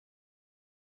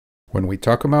When we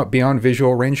talk about beyond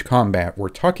visual range combat, we're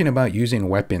talking about using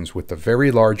weapons with a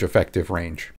very large effective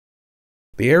range.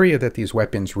 The area that these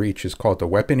weapons reach is called the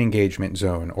Weapon Engagement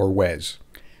Zone, or WEZ.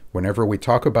 Whenever we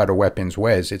talk about a weapon's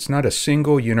WEZ, it's not a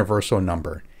single universal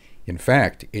number. In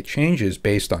fact, it changes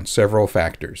based on several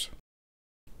factors.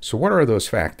 So what are those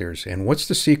factors, and what's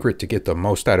the secret to get the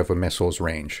most out of a missile's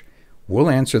range? We'll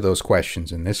answer those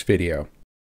questions in this video.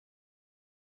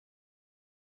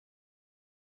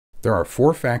 There are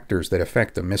 4 factors that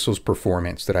affect a missile's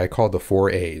performance that I call the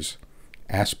 4 A's: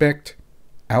 aspect,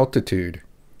 altitude,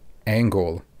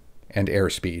 angle, and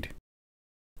airspeed.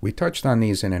 We touched on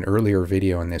these in an earlier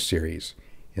video in this series.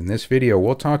 In this video,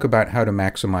 we'll talk about how to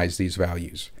maximize these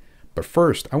values. But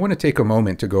first, I want to take a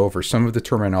moment to go over some of the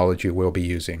terminology we'll be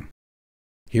using.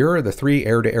 Here are the 3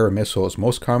 air-to-air missiles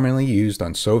most commonly used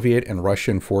on Soviet and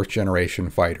Russian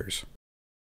 4th-generation fighters.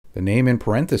 The name in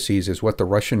parentheses is what the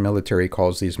Russian military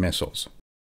calls these missiles.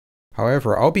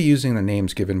 However, I'll be using the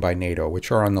names given by NATO, which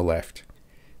are on the left.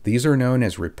 These are known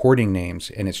as reporting names,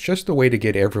 and it's just a way to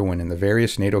get everyone in the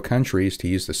various NATO countries to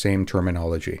use the same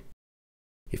terminology.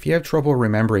 If you have trouble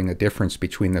remembering the difference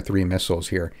between the 3 missiles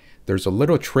here, there's a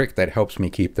little trick that helps me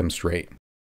keep them straight.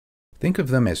 Think of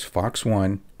them as Fox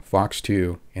 1, Fox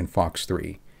 2, and Fox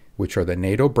 3, which are the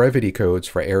NATO brevity codes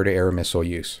for air-to-air missile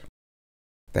use.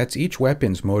 That's each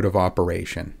weapon's mode of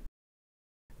operation,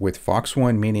 with Fox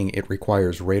 1 meaning it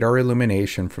requires radar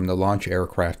illumination from the launch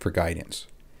aircraft for guidance.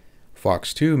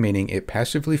 Fox 2 meaning it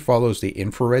passively follows the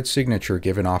infrared signature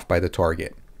given off by the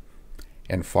target.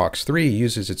 And Fox 3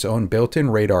 uses its own built-in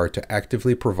radar to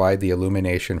actively provide the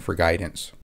illumination for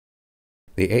guidance.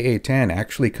 The AA-10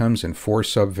 actually comes in 4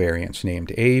 subvariants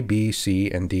named A, B, C,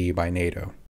 and D by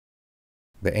NATO.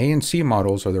 The A and C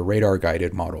models are the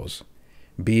radar-guided models.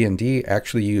 B and D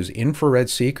actually use infrared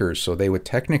seekers, so they would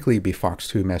technically be Fox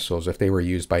 2 missiles if they were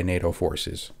used by NATO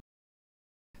forces.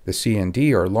 The C and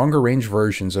D are longer-range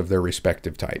versions of their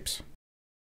respective types.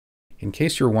 In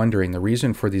case you're wondering, the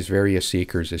reason for these various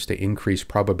seekers is to increase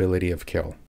probability of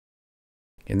kill.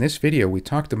 In this video, we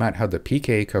talked about how the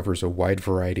PK covers a wide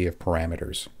variety of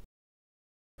parameters.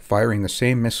 Firing the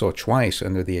same missile twice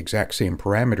under the exact same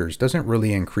parameters doesn't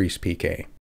really increase PK.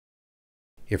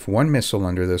 If one missile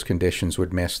under those conditions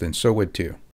would miss, then so would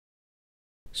 2.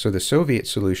 So the Soviet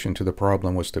solution to the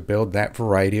problem was to build that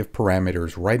variety of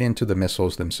parameters right into the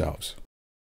missiles themselves.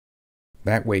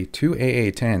 That way, 2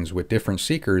 AA-10s with different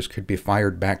seekers could be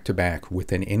fired back-to-back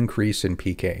with an increase in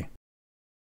PK.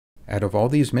 Out of all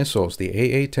these missiles, the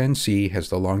AA-10C has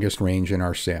the longest range in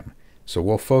our sim, so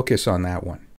we'll focus on that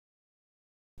one.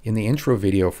 In the intro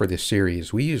video for this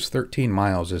series, we used 13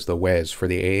 miles as the WEZ for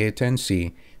the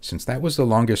AA-10C since that was the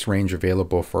longest range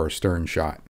available for a stern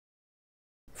shot.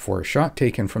 For a shot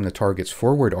taken from the target's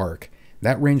forward arc,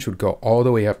 that range would go all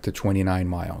the way up to 29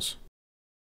 miles.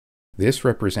 This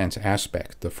represents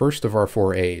aspect, the first of our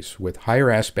 4 A's, with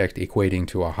higher aspect equating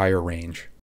to a higher range.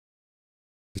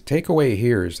 The takeaway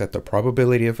here is that the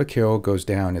probability of a kill goes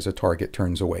down as a target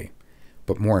turns away,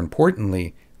 but more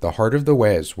importantly, the heart of the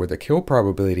WEZ, where the kill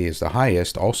probability is the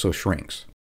highest, also shrinks.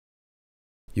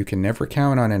 You can never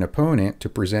count on an opponent to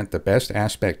present the best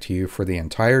aspect to you for the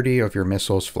entirety of your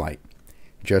missile's flight.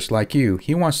 Just like you,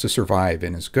 he wants to survive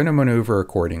and is going to maneuver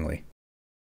accordingly.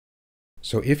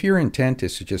 So if your intent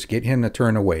is to just get him to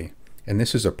turn away, and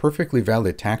this is a perfectly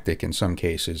valid tactic in some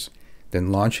cases,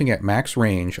 then launching at max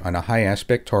range on a high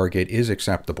aspect target is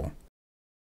acceptable.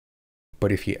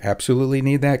 But if you absolutely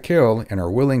need that kill and are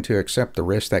willing to accept the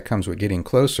risk that comes with getting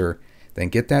closer, then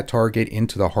get that target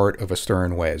into the heart of a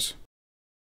stern WEZ.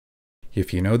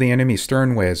 If you know the enemy's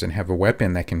stern WEZ and have a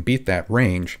weapon that can beat that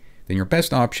range, then your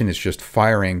best option is just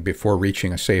firing before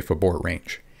reaching a safe abort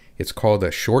range. It's called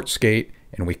a short skate,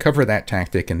 and we cover that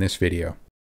tactic in this video.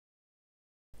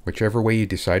 Whichever way you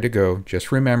decide to go,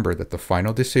 just remember that the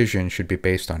final decision should be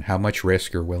based on how much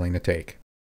risk you're willing to take.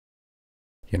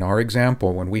 In our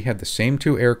example, when we had the same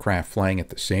 2 aircraft flying at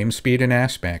the same speed and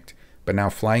aspect, but now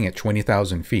flying at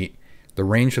 20,000 feet, the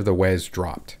range of the WEZ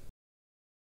dropped.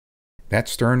 That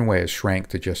stern WEZ shrank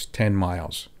to just 10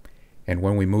 miles, and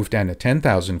when we moved down to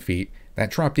 10,000 feet,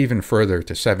 that dropped even further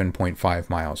to 7.5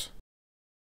 miles.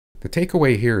 The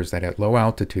takeaway here is that at low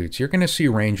altitudes, you're going to see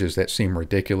ranges that seem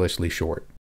ridiculously short.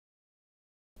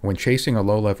 When chasing a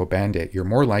low-level bandit, you're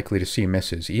more likely to see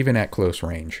misses even at close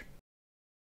range.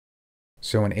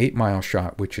 So an 8-mile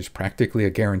shot, which is practically a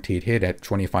guaranteed hit at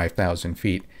 25,000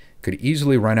 feet, could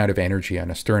easily run out of energy on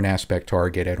a stern aspect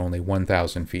target at only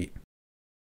 1,000 feet.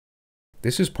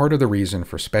 This is part of the reason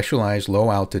for specialized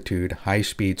low-altitude,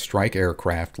 high-speed strike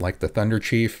aircraft like the Thunder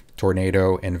Chief,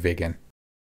 Tornado, and Viggen.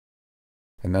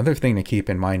 Another thing to keep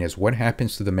in mind is what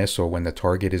happens to the missile when the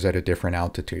target is at a different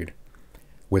altitude.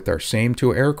 With our same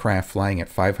two aircraft flying at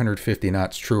 550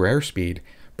 knots true airspeed,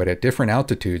 but at different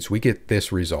altitudes, we get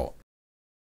this result.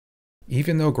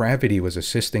 Even though gravity was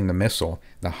assisting the missile,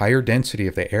 the higher density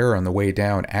of the air on the way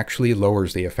down actually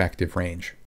lowers the effective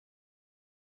range.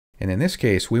 And in this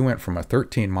case, we went from a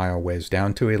 13-mile whiz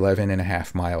down to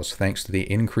 11.5 miles thanks to the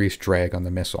increased drag on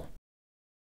the missile.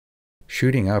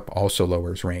 Shooting up also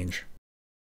lowers range.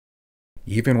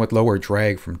 Even with lower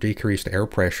drag from decreased air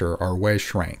pressure, our whiz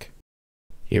shrank.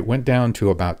 It went down to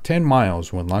about 10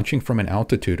 miles when launching from an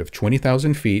altitude of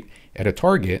 20,000 feet at a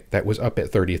target that was up at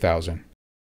 30,000.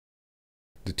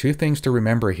 The two things to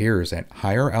remember here is that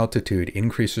higher altitude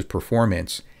increases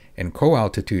performance, and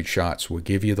co-altitude shots will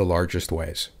give you the largest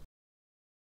whiz.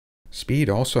 Speed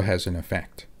also has an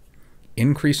effect.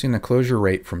 Increasing the closure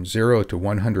rate from 0 to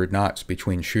 100 knots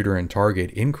between shooter and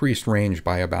target increased range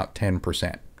by about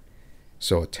 10%.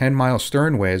 So a 10-mile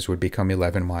stern whiz would become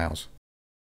 11 miles.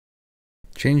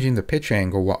 Changing the pitch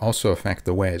angle will also affect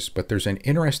the whiz, but there's an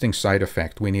interesting side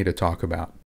effect we need to talk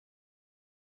about.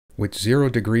 With 0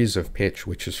 degrees of pitch,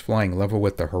 which is flying level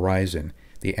with the horizon,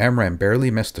 the AMRAAM barely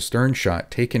missed a stern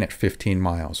shot taken at 15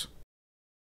 miles.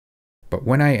 But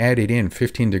when I added in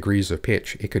 15 degrees of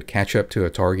pitch, it could catch up to a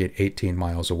target 18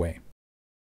 miles away.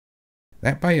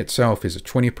 That by itself is a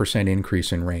 20%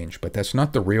 increase in range, but that's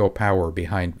not the real power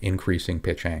behind increasing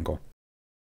pitch angle.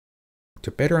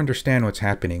 To better understand what's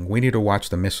happening, we need to watch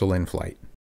the missile in flight.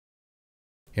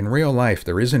 In real life,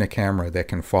 there isn't a camera that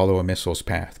can follow a missile's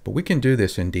path, but we can do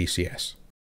this in DCS.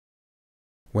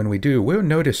 When we do, we'll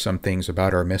notice some things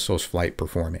about our missile's flight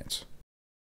performance.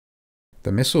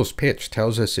 The missile's pitch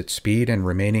tells us its speed and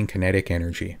remaining kinetic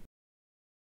energy.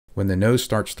 When the nose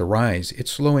starts to rise,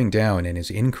 it's slowing down and is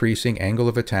increasing angle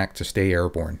of attack to stay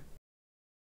airborne.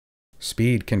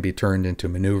 Speed can be turned into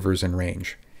maneuvers and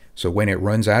range, so when it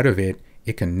runs out of it,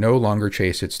 it can no longer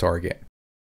chase its target.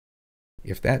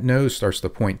 If that nose starts to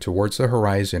point towards the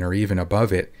horizon or even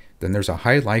above it, then there's a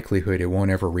high likelihood it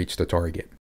won't ever reach the target.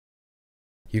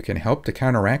 You can help to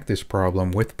counteract this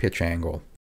problem with pitch angle.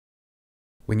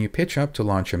 When you pitch up to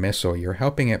launch a missile, you're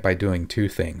helping it by doing two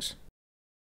things.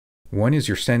 One is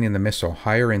you're sending the missile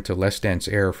higher into less dense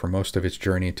air for most of its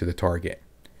journey to the target.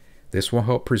 This will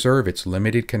help preserve its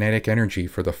limited kinetic energy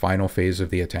for the final phase of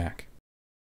the attack.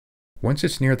 Once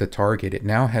it's near the target, it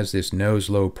now has this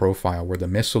nose-low profile where the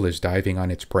missile is diving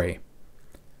on its prey.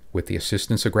 With the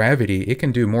assistance of gravity, it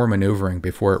can do more maneuvering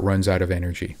before it runs out of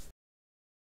energy.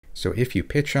 So if you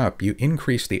pitch up, you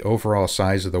increase the overall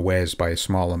size of the whiz by a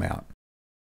small amount.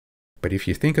 But if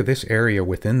you think of this area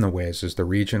within the whiz as the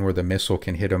region where the missile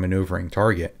can hit a maneuvering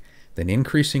target, then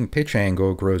increasing pitch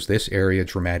angle grows this area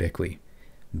dramatically.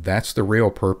 That's the real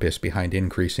purpose behind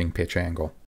increasing pitch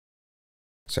angle.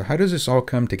 So how does this all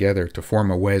come together to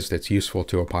form a whiz that's useful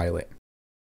to a pilot?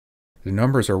 The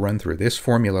numbers are run through this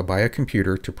formula by a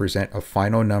computer to present a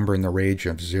final number in the range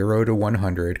of 0 to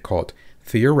 100 called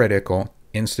Theoretical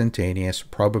Instantaneous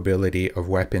Probability of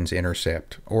Weapons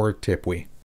Intercept, or TIPWI.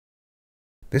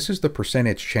 This is the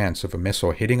percentage chance of a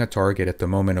missile hitting a target at the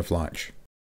moment of launch.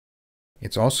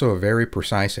 It's also a very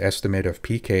precise estimate of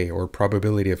PK, or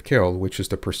probability of kill, which is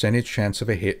the percentage chance of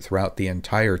a hit throughout the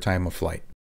entire time of flight.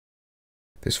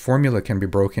 This formula can be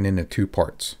broken into two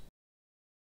parts.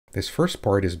 This first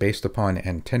part is based upon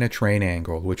antenna train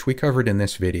angle, which we covered in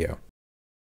this video.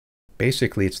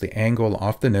 Basically, it's the angle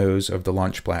off the nose of the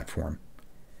launch platform.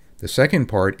 The second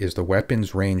part is the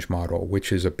weapons range model,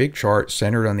 which is a big chart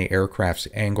centered on the aircraft's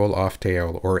angle off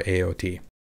tail, or AOT.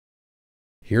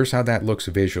 Here's how that looks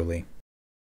visually.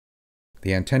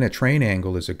 The antenna train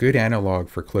angle is a good analog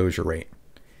for closure rate.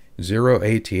 0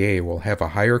 ATA will have a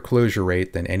higher closure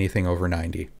rate than anything over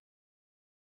 90.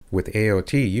 With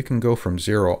AOT, you can go from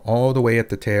 0 all the way at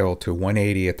the tail to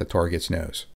 180 at the target's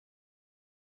nose.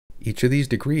 Each of these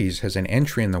degrees has an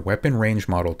entry in the weapon range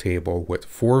model table with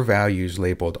 4 values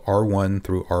labeled R1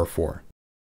 through R4.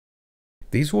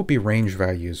 These will be range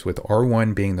values, with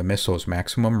R1 being the missile's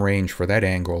maximum range for that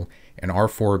angle and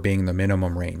R4 being the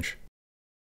minimum range.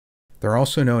 They're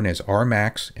also known as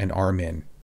Rmax and Rmin.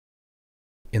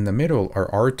 In the middle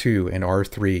are R2 and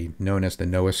R3, known as the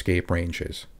no escape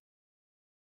ranges.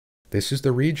 This is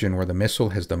the region where the missile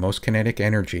has the most kinetic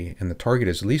energy and the target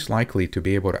is least likely to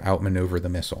be able to outmaneuver the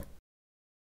missile.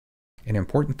 An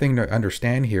important thing to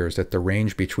understand here is that the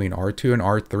range between R2 and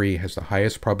R3 has the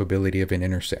highest probability of an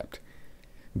intercept.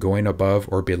 Going above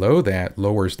or below that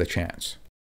lowers the chance.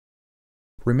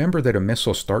 Remember that a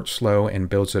missile starts slow and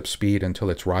builds up speed until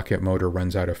its rocket motor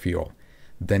runs out of fuel.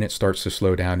 Then it starts to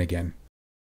slow down again.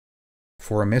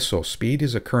 For a missile, speed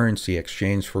is a currency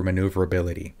exchanged for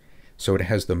maneuverability, so it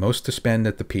has the most to spend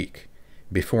at the peak.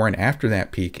 Before and after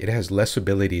that peak, it has less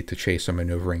ability to chase a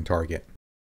maneuvering target.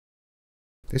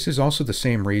 This is also the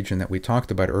same region that we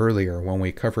talked about earlier when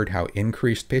we covered how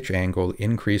increased pitch angle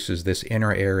increases this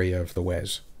inner area of the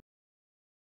WES.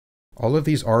 All of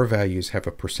these R values have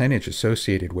a percentage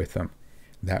associated with them.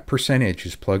 That percentage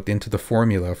is plugged into the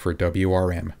formula for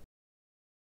WRM.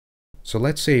 So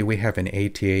let's say we have an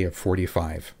ATA of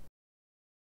 45.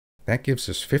 That gives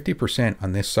us 50%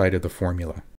 on this side of the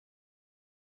formula.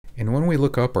 And when we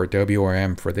look up our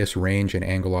WRM for this range and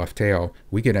angle off tail,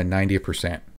 we get a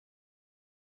 90%.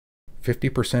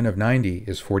 50% of 90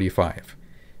 is 45,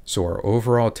 so our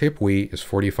overall tip WE is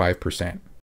 45%.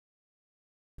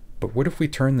 But what if we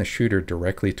turn the shooter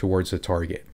directly towards the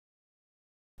target?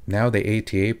 Now the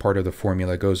ATA part of the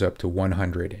formula goes up to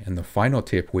 100 and the final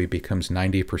tip WE becomes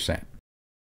 90%.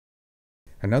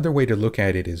 Another way to look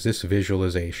at it is this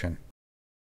visualization.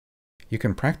 You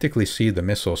can practically see the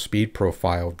missile speed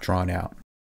profile drawn out.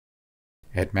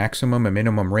 At maximum and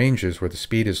minimum ranges where the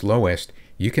speed is lowest,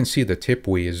 you can see the tip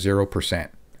WE is 0%,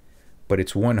 but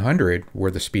it's 100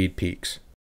 where the speed peaks.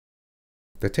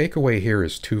 The takeaway here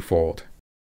is twofold.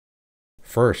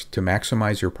 First, to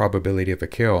maximize your probability of a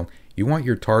kill, you want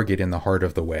your target in the heart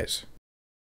of the WES.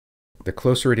 The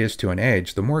closer it is to an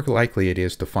edge, the more likely it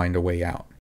is to find a way out.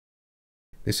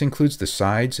 This includes the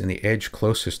sides and the edge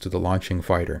closest to the launching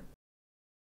fighter.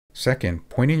 Second,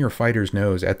 pointing your fighter's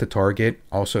nose at the target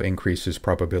also increases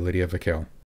probability of a kill.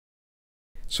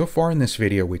 So far in this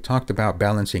video, we talked about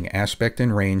balancing aspect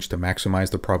and range to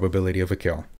maximize the probability of a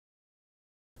kill.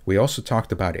 We also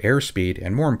talked about airspeed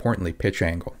and, more importantly, pitch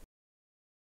angle.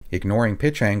 Ignoring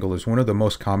pitch angle is one of the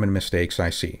most common mistakes I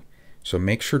see, so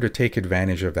make sure to take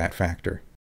advantage of that factor.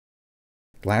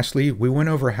 Lastly, we went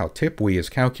over how tip WE is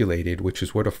calculated, which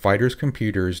is what a fighter's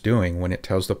computer is doing when it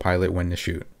tells the pilot when to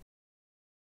shoot.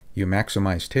 You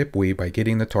maximize tip WE by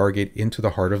getting the target into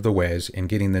the heart of the WES and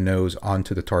getting the nose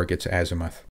onto the target's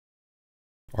azimuth.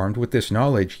 Armed with this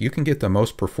knowledge, you can get the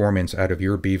most performance out of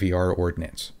your BVR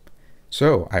ordnance.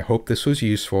 So, I hope this was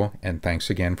useful, and thanks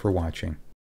again for watching.